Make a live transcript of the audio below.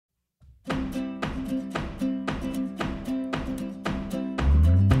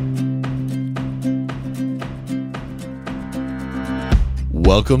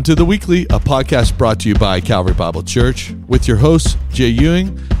Welcome to The Weekly, a podcast brought to you by Calvary Bible Church with your host, Jay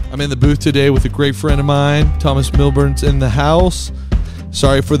Ewing. I'm in the booth today with a great friend of mine, Thomas Milburn's in the house.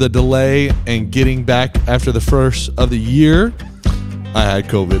 Sorry for the delay and getting back after the first of the year. I had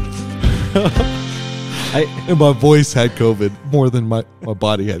COVID. And my voice had COVID more than my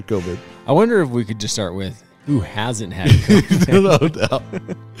body had COVID. I wonder if we could just start with who hasn't had COVID. No doubt.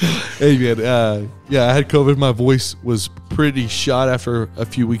 Hey, man. I had COVID. My voice was pretty shot after a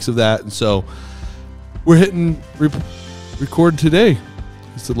few weeks of that. And so we're hitting record today.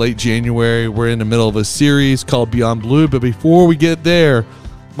 It's late January. We're in the middle of a series called Beyond Blue. But before we get there,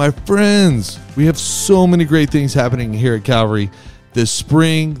 my friends, we have so many great things happening here at Calvary this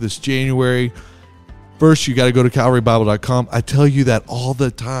spring, this January. First, you got to go to calvarybible.com. I tell you that all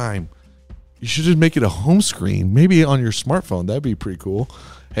the time. You should just make it a home screen, maybe on your smartphone. That'd be pretty cool.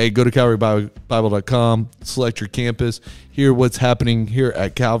 Hey, go to calvarybible.com, select your campus, hear what's happening here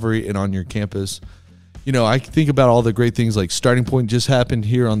at Calvary and on your campus. You know, I think about all the great things like Starting Point just happened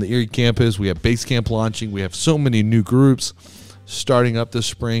here on the Erie campus. We have Base Camp launching. We have so many new groups starting up this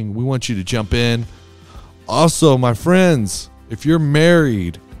spring. We want you to jump in. Also, my friends, if you're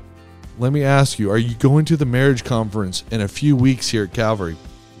married, let me ask you, are you going to the marriage conference in a few weeks here at Calvary?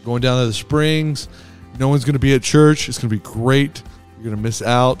 Going down to the Springs. No one's going to be at church. It's going to be great. You're going to miss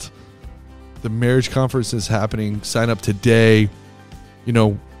out. The marriage conference is happening. Sign up today. You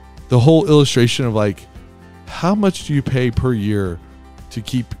know, the whole illustration of like, how much do you pay per year to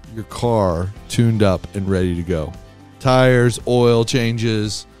keep your car tuned up and ready to go? Tires, oil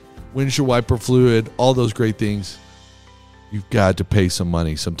changes, windshield wiper fluid, all those great things. You've got to pay some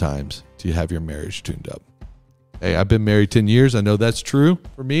money sometimes to have your marriage tuned up. Hey, I've been married 10 years. I know that's true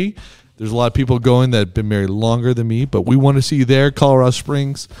for me. There's a lot of people going that have been married longer than me, but we want to see you there, Colorado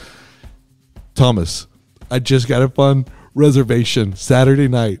Springs. Thomas, I just got a fun reservation Saturday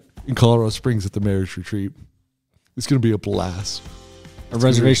night in Colorado Springs at the marriage retreat. It's going to be a blast. A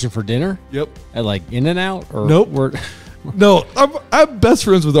reservation for dinner? Yep. At like In-N-Out? Or nope. No, I'm best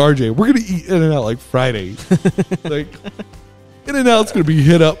friends with RJ. We're going to eat In-N-Out like Friday. Like, In-N-Out's going to be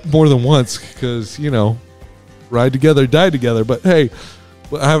hit up more than once because, you know, ride together, die together. But hey,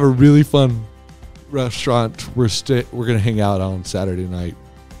 I have a really fun restaurant we're going to hang out on Saturday night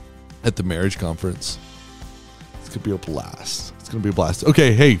at the marriage conference. It's going to be a blast. It's going to be a blast.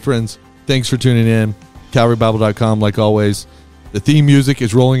 Okay, hey, friends, thanks for tuning in. CalvaryBible.com, like always. The theme music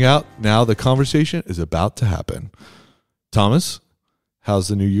is rolling out. Now the conversation is about to happen. Thomas, how's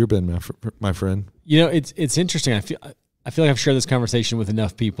the new year been, my friend? You know, it's interesting. I feel like I've shared this conversation with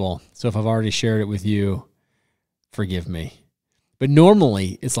enough people. So if I've already shared it with you, forgive me. But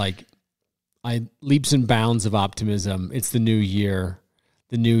normally it's like leaps and bounds of optimism. It's the new year,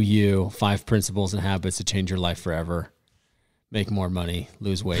 the new you, 5 principles and habits to change your life forever. Make more money,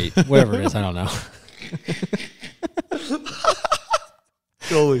 lose weight, whatever it is. I don't know.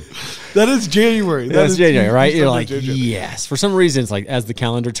 Totally. That is January. That's January, right? You're like, yes. For some reason, it's like as the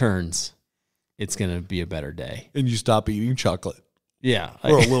calendar turns, it's going to be a better day. And you stop eating chocolate. Yeah. For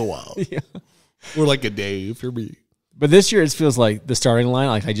a little while. Yeah. Or like a day if you're me. But this year it feels like the starting line,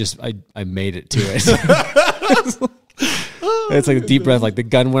 like I made it to it. It's like a deep breath, like the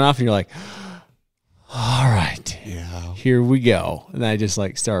gun went off and you're like, all right, yeah, here we go. And I just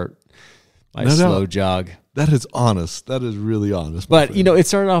like start my slow jog. That is honest. That is really honest. But you know, it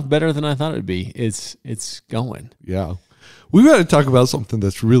started off better than I thought it would be. It's going. Yeah. We got to talk about something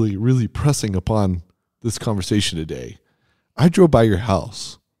that's really, really pressing upon this conversation today. I drove by your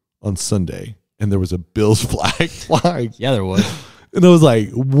house on Sunday and there was a Bills flag flying. Yeah, there was. And I was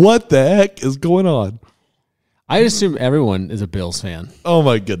like, what the heck is going on? I assume everyone is a Bills fan. Oh,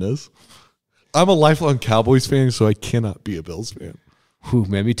 my goodness. I'm a lifelong Cowboys fan, so I cannot be a Bills fan. Whew,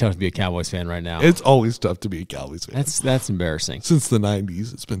 man, it'd be tough to be a Cowboys fan right now. It's always tough to be a Cowboys fan. That's embarrassing. Since the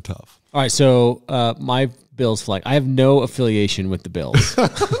 90s, it's been tough. All right, so my Bills flag. I have no affiliation with the Bills.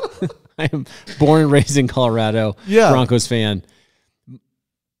 I am born and raised in Colorado, Broncos fan.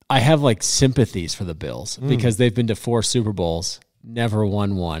 I have like sympathies for the Bills because they've been to 4 Super Bowls, never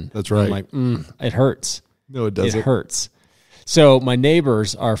won one. That's right. I'm like, it hurts. No, it doesn't. It hurts. So my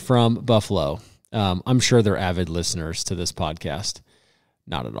neighbors are from Buffalo. I'm sure they're avid listeners to this podcast.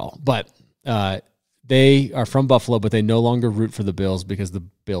 Not at all. But they are from Buffalo, but they no longer root for the Bills because the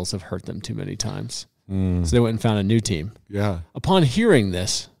Bills have hurt them too many times. So they went and found a new team. Yeah. Upon hearing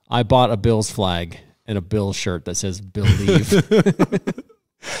this, I bought a Bills flag and a Bills shirt that says Believe.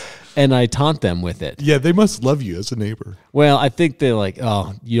 And I taunt them with it. Yeah, they must love you as a neighbor. Well, I think they're like,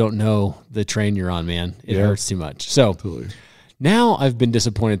 oh, you don't know the train you're on, man. It hurts too much. So now I've been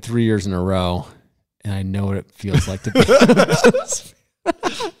disappointed 3 years in a row, and I know what it feels like to be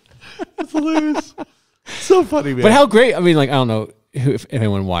That's hilarious. So funny, man. But how great! I mean, like I don't know if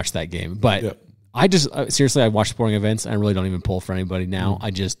anyone watched that game, but Yeah. I just seriously I watch sporting events. I really don't even pull for anybody now.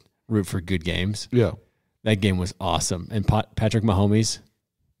 I just root for good games. Yeah. That game was awesome, and Patrick Mahomes,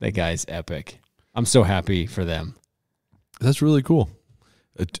 that guy's epic. I'm so happy for them. That's really cool.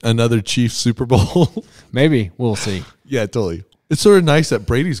 Another Chiefs Super Bowl. Maybe we'll see. Yeah, totally. It's sort of nice that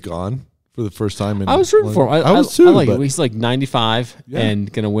Brady's gone for the first time. I was rooting for him. I was too. I like it. He's like 95 Yeah.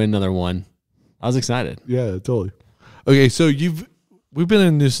 and gonna win another one. I was excited. Yeah, totally. Okay, so we've been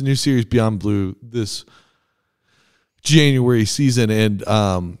in this new series Beyond Blue this January season, and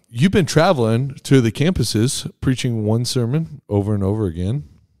you've been traveling to the campuses preaching one sermon over and over again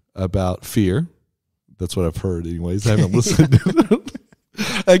about fear. That's what I've heard, anyways. I haven't listened to it.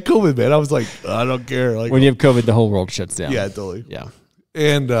 At COVID, man, I was like, I don't care. Like When you have COVID, the whole world shuts down. yeah, totally. Yeah.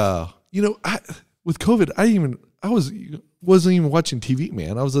 And with COVID, I wasn't even watching TV,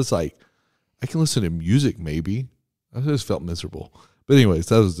 man. I was just like, I can listen to music, maybe. I just felt miserable. But anyways,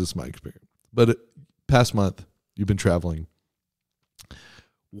 that was just my experience. But past month, you've been traveling.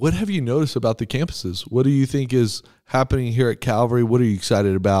 What have you noticed about the campuses? What do you think is happening here at Calvary? What are you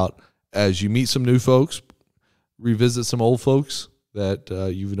excited about as you meet some new folks, revisit some old folks that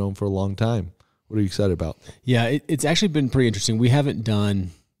you've known for a long time? What are you excited about? Yeah, it's actually been pretty interesting. We haven't done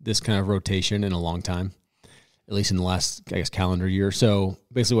this kind of rotation in a long time, at least in the last, I guess, calendar year. So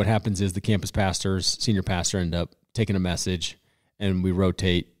basically what happens is the campus pastors, senior pastor end up taking a message, and we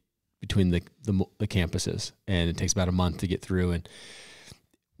rotate between the campuses, and it takes about a month to get through. And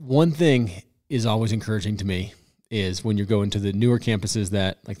one thing is always encouraging to me is when you're going to the newer campuses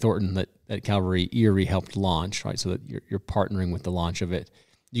that, like Thornton, that Calvary Erie helped launch, right? So that you're partnering with the launch of it.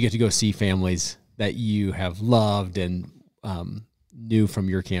 You get to go see families that you have loved and knew from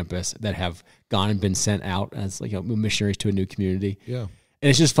your campus that have gone and been sent out as missionaries to a new community. Yeah. And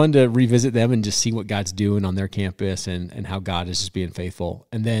it's just fun to revisit them and just see what God's doing on their campus and how God is just being faithful.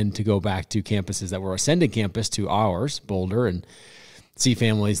 And then to go back to campuses that were ascending campus to ours, Boulder, and see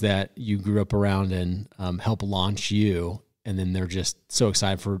families that you grew up around and help launch you. And then they're just so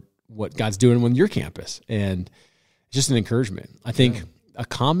excited for what God's doing on your campus. And it's just an encouragement. I think a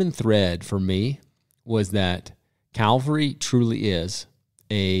common thread for me was that Calvary truly is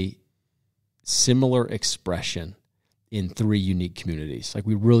a similar expression in three unique communities. Like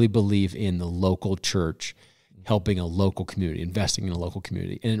we really believe in the local church helping a local community, investing in a local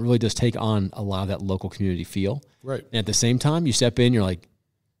community. And it really does take on a lot of that local community feel. Right. And at the same time, you step in, you're like,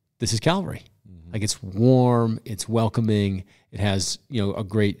 this is Calvary. Mm-hmm. Like it's warm, it's welcoming. It has, a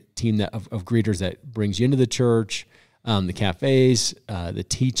great team of greeters that brings you into the church, the cafes, the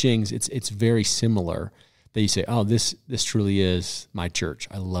teachings. It's very similar that you say, oh, this truly is my church.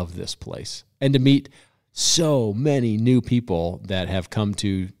 I love this place. And to meet so many new people that have come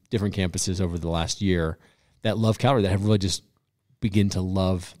to different campuses over the last year that love Calvary, that have really just begin to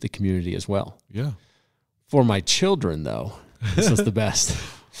love the community as well. Yeah. For my children, though, this was the best.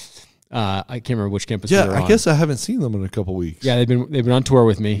 I can't remember which campus they were on. I guess I haven't seen them in a couple weeks. Yeah, they've been on tour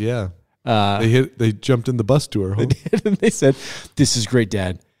with me. Yeah. They jumped in the bus tour. Huh? They did, and they said, "This is great,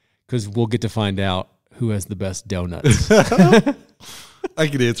 Dad, because we'll get to find out who has the best donuts." I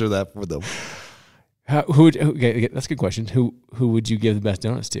can answer that for them. Okay, that's a good question. Who would you give the best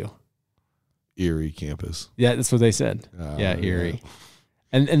donuts to? Erie campus. Yeah, that's what they said. Erie.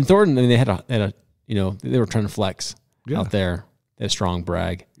 Yeah. And Thornton, I mean, they had a they were trying to flex out there. They had a strong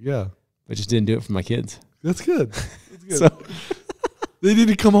brag. Yeah. But just didn't do it for my kids. That's good. That's good. So, they need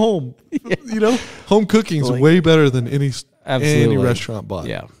to come home. Yeah. Home cooking is way better than any restaurant bought.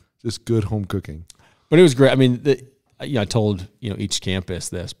 Yeah. Just good home cooking. But it was great. I mean, I told each campus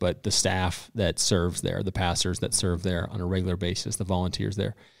this, but the staff that serves there, the pastors that serve there on a regular basis, the volunteers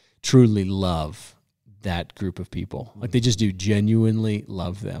there, truly love that group of people. Like they just do genuinely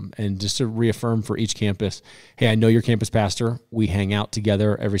love them. And just to reaffirm for each campus, hey, I know your campus pastor. We hang out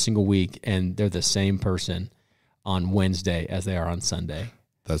together every single week, and they're the same person on Wednesday as they are on Sunday.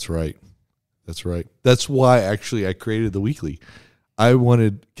 That's right. That's right. That's why actually I created the weekly. I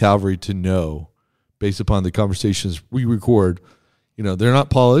wanted Calvary to know, based upon the conversations we record, they're not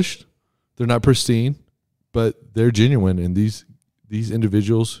polished, they're not pristine, but they're genuine. And these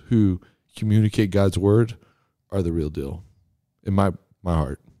individuals who communicate God's word are the real deal in my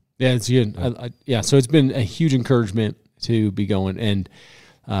heart. Yeah, it's good. So it's been a huge encouragement to be going and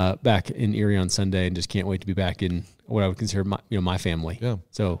back in Erie on Sunday, and just can't wait to be back in what I would consider my family. Yeah.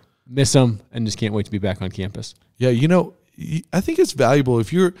 So miss them and just can't wait to be back on campus. Yeah, I think it's valuable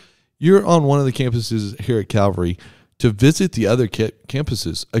if you're on one of the campuses here at Calvary to visit the other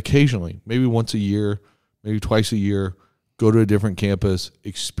campuses occasionally, maybe once a year, maybe twice a year. go to a different campus,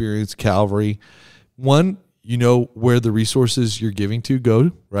 experience Calvary. One, you know where the resources you're giving to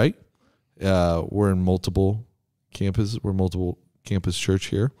go, right? We're in multiple campuses. We're multiple campus church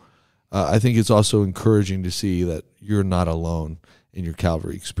here. I think it's also encouraging to see that you're not alone in your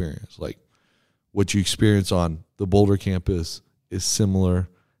Calvary experience. Like what you experience on the Boulder campus is similar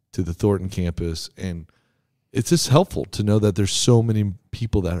to the Thornton campus. And it's just helpful to know that there's so many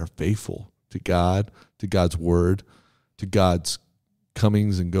people that are faithful to God, to God's word, to God's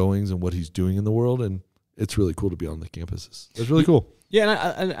comings and goings and what he's doing in the world. And it's really cool to be on the campuses. It's really cool.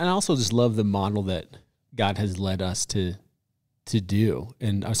 Yeah, and I also just love the model that God has led us to do.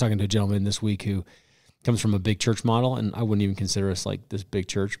 And I was talking to a gentleman this week who comes from a big church model, and I wouldn't even consider us like this big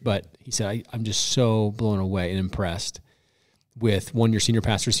church, but he said, I'm just so blown away and impressed with, one, your senior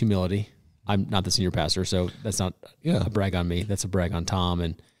pastor's humility. I'm not the senior pastor, so that's not a brag on me. That's a brag on Tom.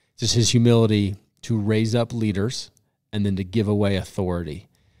 And just his humility to raise up leaders and then to give away authority.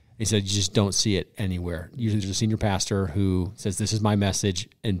 He said, you just don't see it anywhere. Usually there's a senior pastor who says, this is my message,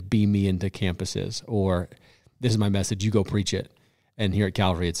 and beam me into campuses, or this is my message, you go preach it. And here at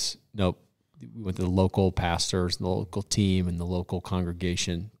Calvary, it's, nope, we went to the local pastors, and the local team, and the local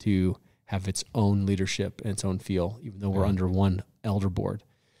congregation to have its own leadership and its own feel, even though we're under one elder board.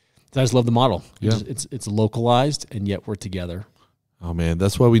 So I just love the model. Yeah. It's localized, and yet we're together. Oh, man,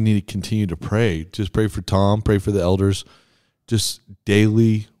 that's why we need to continue to pray. Just pray for Tom, pray for the elders. Just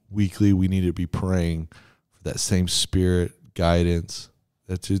daily, weekly, we need to be praying for that same spirit, guidance,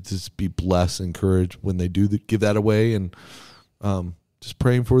 that to just be blessed, encouraged when they do give that away, and just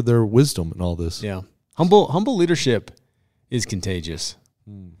praying for their wisdom in all this. Yeah. Humble leadership is contagious.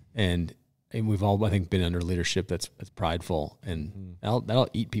 And we've all, I think, been under leadership that's prideful, and that'll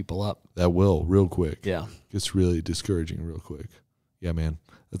eat people up. That will, real quick. Yeah. It's really discouraging real quick. Yeah, man.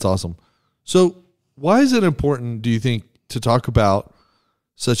 That's awesome. So why is it important, do you think, to talk about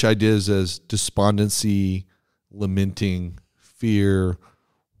such ideas as despondency, lamenting, fear?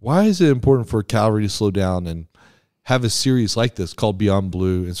 Why is it important for Calvary to slow down and have a series like this called Beyond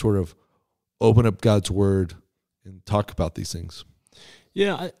Blue and sort of open up God's word and talk about these things?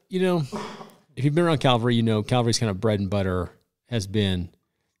 Yeah, if you've been around Calvary, Calvary's kind of bread and butter has been,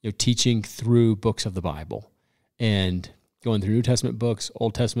 teaching through books of the Bible and going through New Testament books,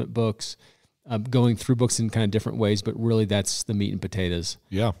 Old Testament books, going through books in kind of different ways, but really that's the meat and potatoes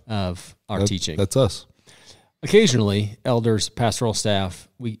of our teaching. That's us. Occasionally, elders, pastoral staff,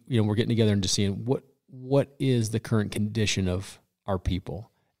 we're getting together and just seeing what is the current condition of our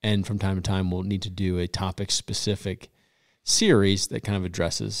people. And from time to time, we'll need to do a topic-specific series that kind of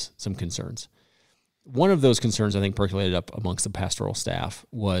addresses some concerns. One of those concerns, I think, percolated up amongst the pastoral staff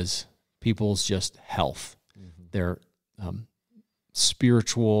was people's just health, their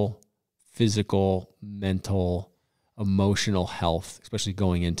spiritual, physical, mental, emotional health, especially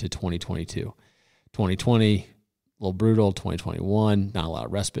going into 2022. 2020, a little brutal. 2021, not a lot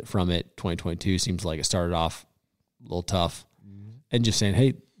of respite from it. 2022 seems like it started off a little tough. And just saying,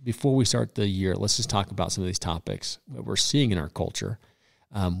 hey, before we start the year, let's just talk about some of these topics that we're seeing in our culture.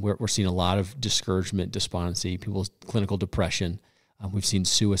 We're seeing a lot of discouragement, despondency, people's clinical depression. We've seen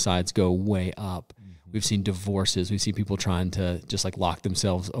suicides go way up. We've seen divorces. We've seen people trying to just like lock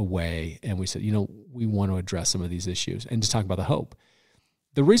themselves away. And we said, we want to address some of these issues and just talk about the hope.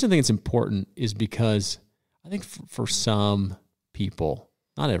 The reason I think it's important is because I think for some people,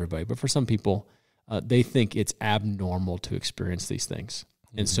 not everybody, but for some people, they think it's abnormal to experience these things.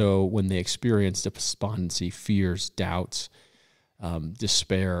 And so when they experience despondency, fears, doubts,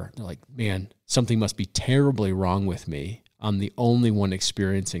 despair, they're like, man, something must be terribly wrong with me. I'm the only one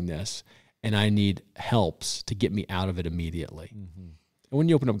experiencing this, and I need helps to get me out of it immediately. And when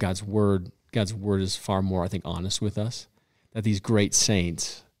you open up God's word is far more, I think, honest with us, that these great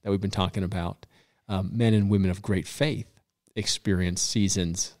saints that we've been talking about, men and women of great faith, experience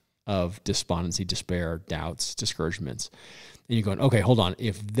seasons of despondency, despair, doubts, discouragements. And you're going, okay, hold on.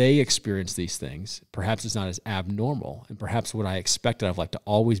 If they experience these things, perhaps it's not as abnormal. And perhaps what I expected of like to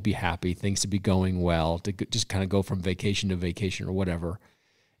always be happy, things to be going well, to just kind of go from vacation to vacation or whatever,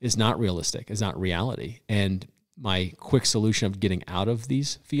 is not realistic. It's not reality. And my quick solution of getting out of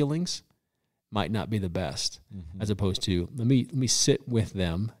these feelings might not be the best, as opposed to let me sit with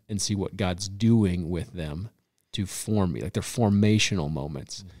them and see what God's doing with them to form me. Like they're formational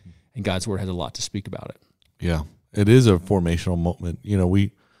moments. And God's word has a lot to speak about it. Yeah. It is a formational moment.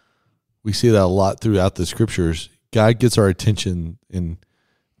 We see that a lot throughout the scriptures. God gets our attention in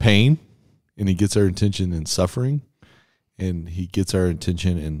pain, and he gets our attention in suffering, and he gets our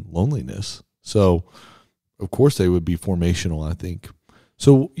attention in loneliness. So, of course, they would be formational, I think.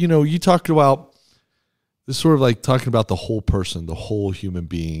 So, you talked about this is sort of like talking about the whole person, the whole human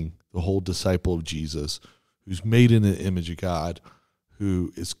being, the whole disciple of Jesus, who's made in the image of God,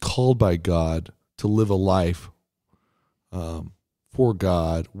 who is called by God to live a life for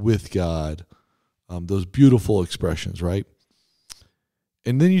God, with God, those beautiful expressions, right?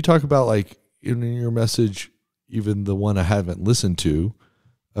 And then you talk about, like, in your message, even the one I haven't listened to,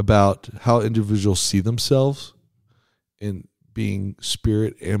 about how individuals see themselves in being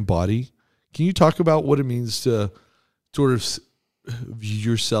spirit and body. Can you talk about what it means to sort of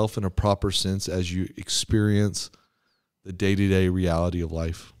view yourself in a proper sense as you experience the day-to-day reality of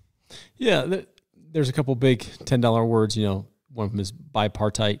life? Yeah, there's a couple big $10 words, one of them is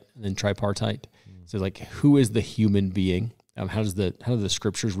bipartite and then tripartite. So like, who is the human being? How do the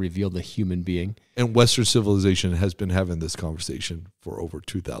scriptures reveal the human being? And Western civilization has been having this conversation for over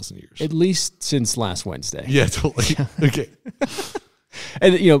 2,000 years. At least since last Wednesday. Yeah, totally. Okay.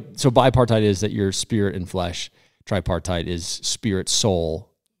 And, so bipartite is that you're spirit and flesh. Tripartite is spirit, soul,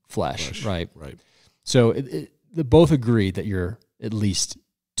 flesh. Right? Right. So they both agree that you're at least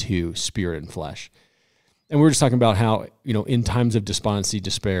two, spirit and flesh. And we're just talking about how, in times of despondency,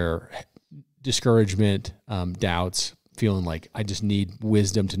 despair, discouragement, doubts, feeling like I just need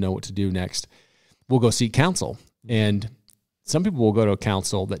wisdom to know what to do next, we'll go seek counsel. And some people will go to a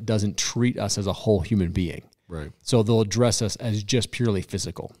counsel that doesn't treat us as a whole human being. Right. So they'll address us as just purely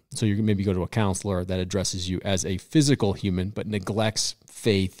physical. So you can maybe go to a counselor that addresses you as a physical human, but neglects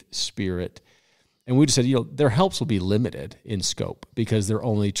faith, spirit. And we just said, their helps will be limited in scope because they're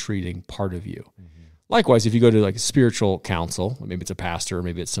only treating part of you. Mm-hmm. Likewise, if you go to like a spiritual counsel, maybe it's a pastor, or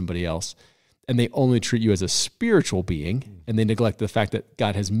maybe it's somebody else, and they only treat you as a spiritual being, and they neglect the fact that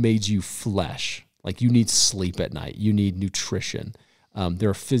God has made you flesh. Like, you need sleep at night. You need nutrition. There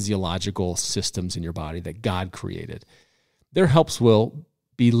are physiological systems in your body that God created. Their helps will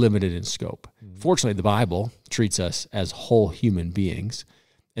be limited in scope. Fortunately, the Bible treats us as whole human beings.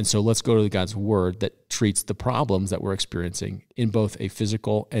 And so let's go to God's word that treats the problems that we're experiencing in both a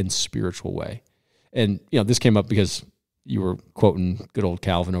physical and spiritual way. And, this came up because you were quoting good old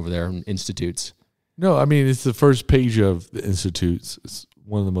Calvin over there in Institutes. No, I mean, it's the first page of the Institutes. It's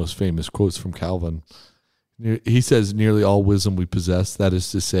one of the most famous quotes from Calvin. He says, nearly all wisdom we possess, that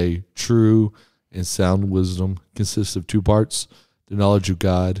is to say, true and sound wisdom, consists of two parts, the knowledge of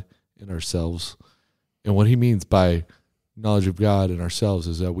God and ourselves. And what he means by knowledge of God and ourselves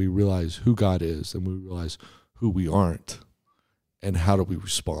is that we realize who God is and we realize who we aren't. And how do we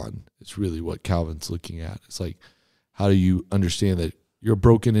respond? It's really what Calvin's looking at. It's like, how do you understand that you're a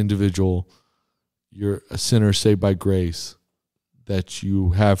broken individual, you're a sinner saved by grace, that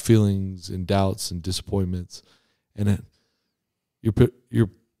you have feelings and doubts and disappointments, and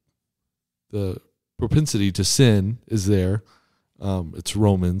the propensity to sin is there. It's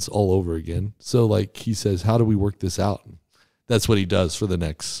Romans all over again. So, like, he says, how do we work this out? That's what he does for the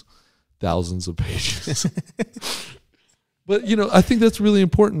next thousands of pages. But, I think that's really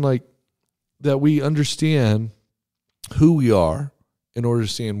important, like, that we understand who we are in order to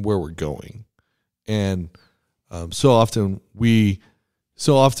understand where we're going. And so often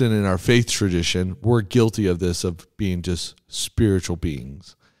in our faith tradition, we're guilty of this, of being just spiritual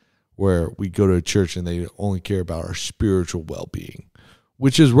beings, where we go to a church and they only care about our spiritual well-being,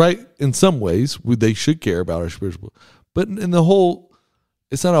 which is right in some ways. They should care about our spiritual, but in the whole,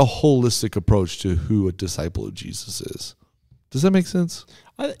 it's not a holistic approach to who a disciple of Jesus is. Does that make sense?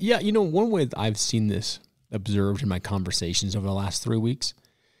 Yeah, one way that I've seen this observed in my conversations over the last 3 weeks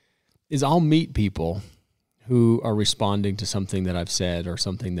is I'll meet people who are responding to something that I've said or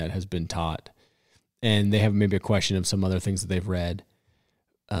something that has been taught, and they have maybe a question of some other things that they've read,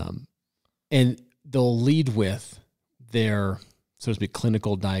 and they'll lead with their, so to speak,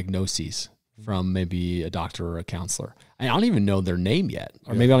 clinical diagnoses from maybe a doctor or a counselor. I don't even know their name yet,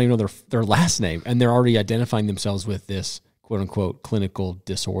 or maybe I don't even know their last name, and they're already identifying themselves with this quote-unquote clinical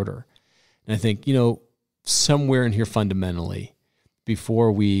disorder. And I think, somewhere in here fundamentally,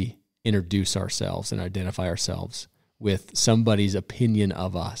 before we introduce ourselves and identify ourselves with somebody's opinion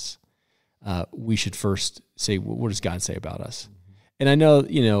of us, we should first say, what does God say about us? Mm-hmm. And I know,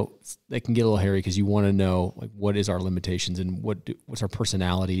 that can get a little hairy because you want to know, like, what is our limitations and what's our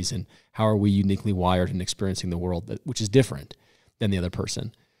personalities and how are we uniquely wired in experiencing the world, which is different than the other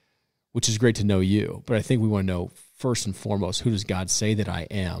person, which is great to know you. But I think we want to know first and foremost, who does God say that I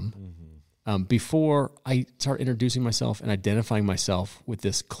am? Mm-hmm. Before I start introducing myself and identifying myself with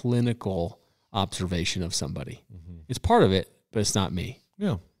this clinical observation of somebody. Mm-hmm. It's part of it, but it's not me.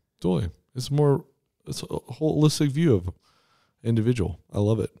 Yeah, totally. It's a holistic view of individual. I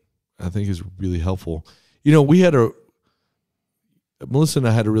love it. I think it's really helpful. Melissa and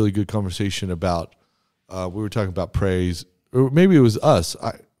I had a really good conversation about we were talking about praise, or maybe it was us.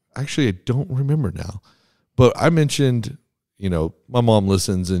 I don't remember now, but I mentioned, my mom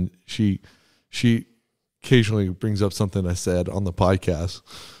listens, and she occasionally brings up something I said on the podcast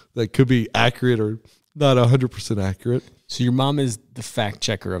that could be accurate or not 100% accurate. So your mom is the fact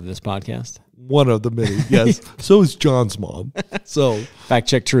checker of this podcast? One of the many, yes. So is John's mom. So fact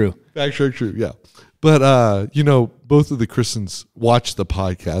check true. Fact check true, yeah. But, both of the Christians watch the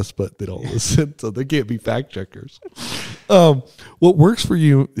podcast, but they don't listen, so they can't be fact checkers. What works for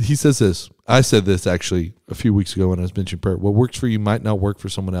you, he says this. I said this actually a few weeks ago when I was mentioning prayer. What works for you might not work for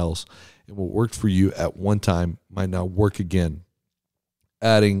someone else, and what worked for you at one time might not work again.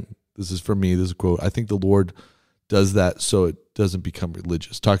 Adding, this is for me, this is a quote, I think the Lord does that so it doesn't become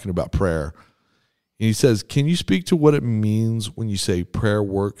religious, talking about prayer. And he says, can you speak to what it means when you say prayer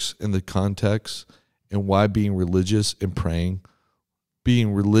works in the context, and why being religious about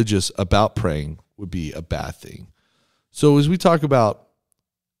praying would be a bad thing? So as we talk about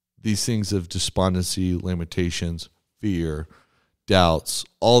these things of despondency, lamentations, fear, doubts,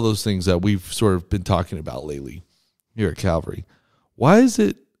 all those things that we've sort of been talking about lately here at Calvary, why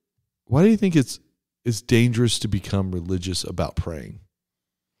do you think it's dangerous to become religious about praying?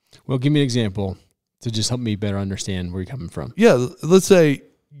 Well, give me an example to just help me better understand where you're coming from. Yeah, let's say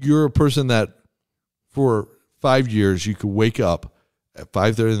you're a person that for 5 years you could wake up at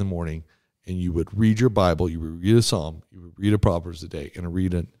 5:30 in the morning and you would read your Bible, you would read a Psalm, you would read a Proverbs a day, and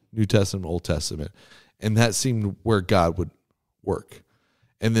read a New Testament, Old Testament, and that seemed where God would work.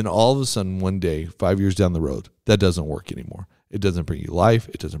 And then all of a sudden one day, 5 years down the road, that doesn't work anymore. It doesn't bring you life.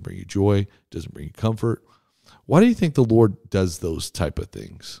 It doesn't bring you joy. It doesn't bring you comfort. Why do you think the Lord does those type of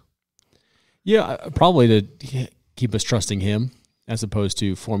things? Yeah, probably to keep us trusting him as opposed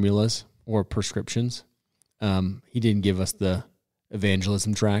to formulas or prescriptions. He didn't give us the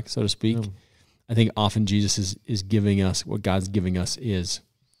evangelism track, so to speak. I think often Jesus is giving us, what God's giving us is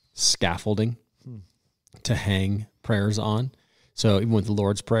scaffolding to hang prayers on. So even with the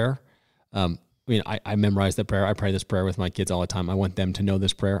Lord's Prayer, I memorize that prayer. I pray this prayer with my kids all the time. I want them to know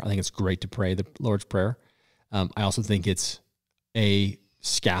this prayer. I think it's great to pray the Lord's Prayer. I also think it's a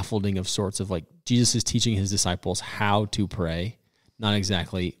scaffolding of sorts of, like, Jesus is teaching his disciples how to pray, not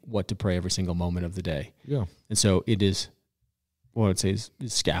exactly what to pray every single moment of the day. Yeah. And so it is, what I would say is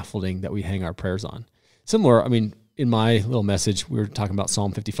scaffolding that we hang our prayers on. Similar, in my little message, we were talking about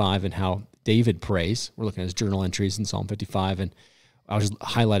Psalm 55 and how David prays. We're looking at his journal entries in Psalm 55, and I was just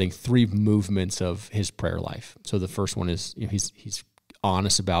highlighting 3 movements of his prayer life. So the first one is, he's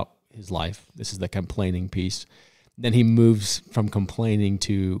honest about his life. This is the complaining piece. Then he moves from complaining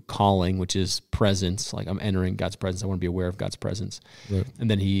to calling, which is presence. Like, I'm entering God's presence. I want to be aware of God's presence. Right. And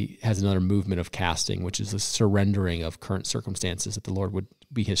then he has another movement of casting, which is the surrendering of current circumstances, that the Lord would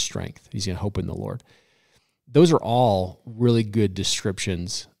be his strength. He's going to hope in the Lord. Those are all really good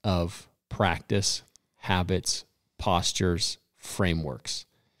descriptions of practice, habits, postures, frameworks.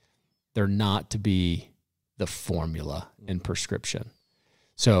 They're not to be the formula and prescription.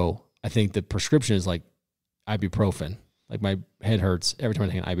 So I think the prescription is like ibuprofen. Like, my head hurts every time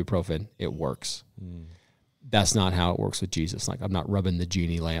I take an ibuprofen, it works. That's not how it works with Jesus. Like, I'm not rubbing the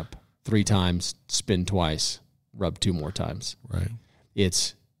genie lamp 3 times, spin twice, rub 2 more times. Right.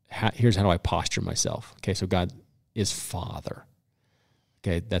 It's, here's how do I posture myself. Okay, so God is Father.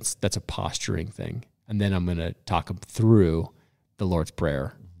 Okay, that's a posturing thing. And then I'm going to talk through the Lord's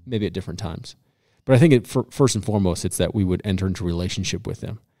Prayer, maybe at different times. But I think first and foremost, it's that we would enter into relationship with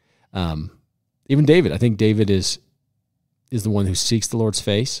him. Even David, I think David is the one who seeks the Lord's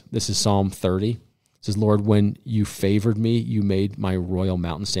face. This is Psalm 30. It says, Lord, when you favored me, you made my royal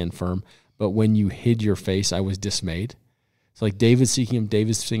mountain stand firm. But when you hid your face, I was dismayed. It's like David's seeking him,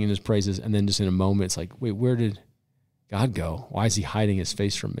 David's singing his praises, and then just in a moment, it's like, wait, where did God go? Why is he hiding his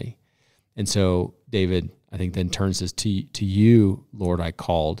face from me? And so David, I think, then turns this to you, Lord, I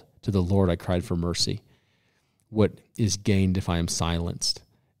called. To the Lord I cried for mercy. What is gained if I am silenced?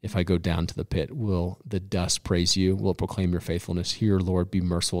 If I go down to the pit, will the dust praise you? Will it proclaim your faithfulness? Here, Lord, be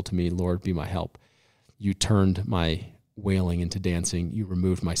merciful to me. Lord, be my help. You turned my wailing into dancing. You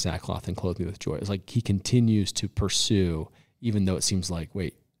removed my sackcloth and clothed me with joy. It's like he continues to pursue, even though it seems like,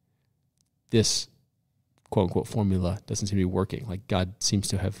 wait, this quote-unquote formula doesn't seem to be working. Like, God seems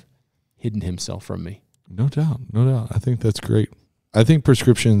to have hidden himself from me. No doubt. I think that's great. I think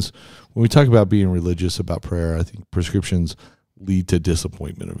prescriptions, when we talk about being religious about prayer, I think prescriptions lead to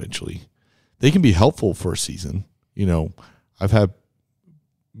disappointment eventually. They can be helpful for a season. I've had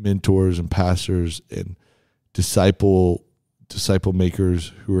mentors and pastors and disciple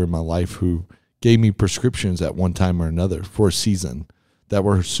makers who were in my life who gave me prescriptions at one time or another for a season that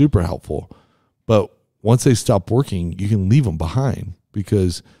were super helpful. But once they stop working, you can leave them behind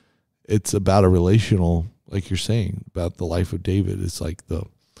because it's about a relational, like you're saying, about the life of David. It's like the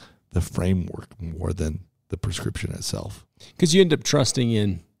framework more than the prescription itself. Because you end up trusting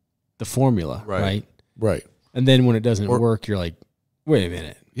in the formula, right? Right. And then when it doesn't work, you're like, wait a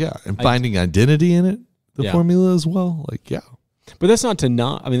minute. Yeah, and finding identity in it, the formula as well. Like, yeah. But that's not to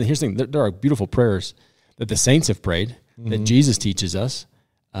not, I mean, here's the thing. There are beautiful prayers that the saints have prayed, that Jesus teaches us,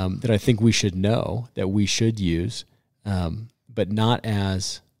 that I think we should know, that we should use, but not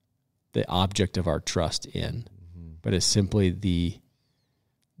as the object of our trust in, but as simply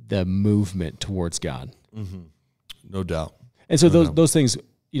the movement towards God. No doubt. And so those things,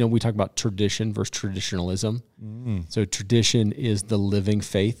 we talk about tradition versus traditionalism. So tradition is the living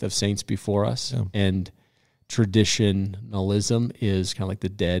faith of saints before us, and traditionalism is kind of like the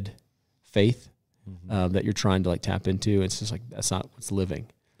dead faith that you're trying to like tap into. It's just like, that's not what's living.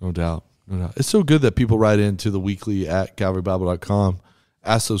 No doubt. No doubt. It's so good that people write into the weekly at calvarybible.com,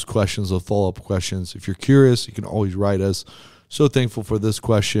 ask those questions, those follow-up questions. If you're curious, you can always write us. So thankful for this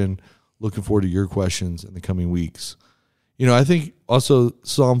question. Looking forward to your questions in the coming weeks. I think also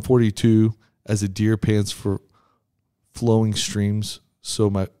Psalm 42, as a deer pants for flowing streams, so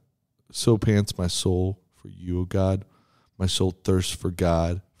pants my soul for you, O God. My soul thirsts for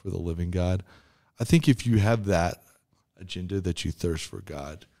God, for the living God. I think if you have that agenda that you thirst for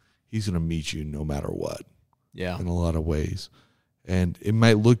God, he's going to meet you no matter what. Yeah. In a lot of ways. And it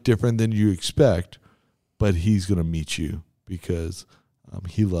might look different than you expect, but he's going to meet you because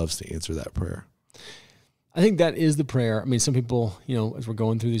he loves to answer that prayer. I think that is the prayer. I mean, some people, as we're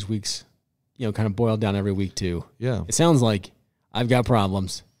going through these weeks, kind of boil down every week to, it sounds like I've got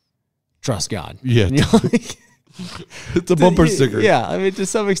problems. Trust God. Yeah. It's a bumper sticker. Yeah. I mean, to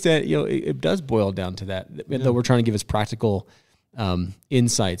some extent, it does boil down to that. Though we're trying to give as practical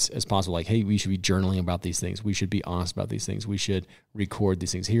insights as possible. Like, hey, we should be journaling about these things. We should be honest about these things. We should record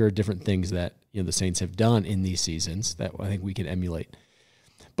these things. Here are different things that, the saints have done in these seasons that I think we can emulate.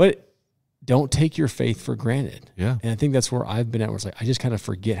 But don't take your faith for granted. Yeah. And I think that's where I've been at, where it's like, I just kind of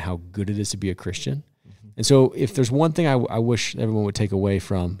forget how good it is to be a Christian. And so if there's one thing I wish everyone would take away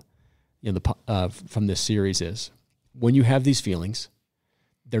from, from this series is, when you have these feelings,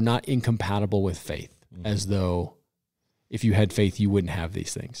 they're not incompatible with faith, as though if you had faith, you wouldn't have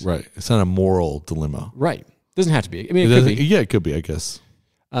these things. Right. It's not a moral dilemma. Right. Doesn't have to be. I mean, it could be. Yeah, it could be, I guess.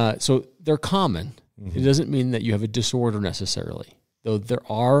 So they're common. It doesn't mean that you have a disorder necessarily, though there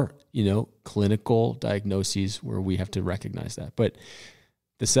are, clinical diagnoses where we have to recognize that. But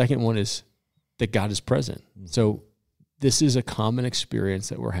the second one is that God is present. So this is a common experience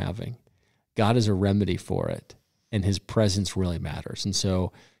that we're having. God is a remedy for it, and his presence really matters. And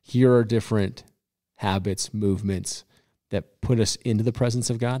so here are different habits, movements that put us into the presence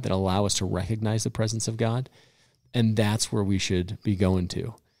of God, that allow us to recognize the presence of God. And that's where we should be going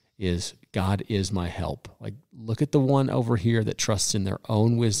to, is God is my help. Like, look at the one over here that trusts in their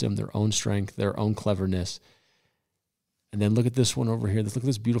own wisdom, their own strength, their own cleverness. And then look at this one over here. Look at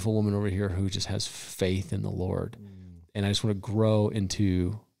this beautiful woman over here who just has faith in the Lord. And I just want to grow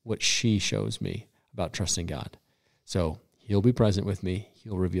into what she shows me about trusting God. So he'll be present with me.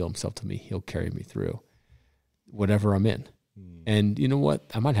 He'll reveal himself to me. He'll carry me through whatever I'm in. And you know what?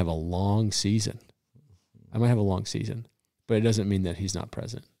 I might have a long season. But it doesn't mean that he's not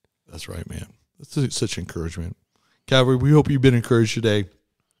present. That's right, man. That's such encouragement. Calvary, we hope you've been encouraged today.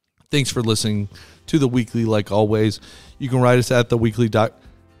 Thanks for listening to The Weekly, like always. You can write us at theweekly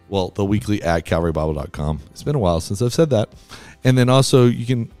at calvarybible.com. It's been a while since I've said that. And then also you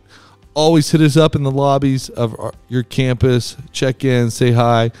can always hit us up in the lobbies of your campus. Check in, say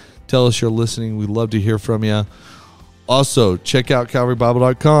hi, tell us you're listening. We'd love to hear from you. Also, check out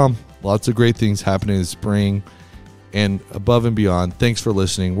calvarybible.com. Lots of great things happening this spring and above and beyond. Thanks for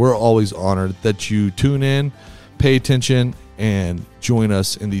listening. We're always honored that you tune in, pay attention, and join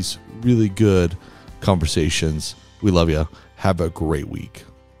us in these really good conversations. We love you. Have a great week.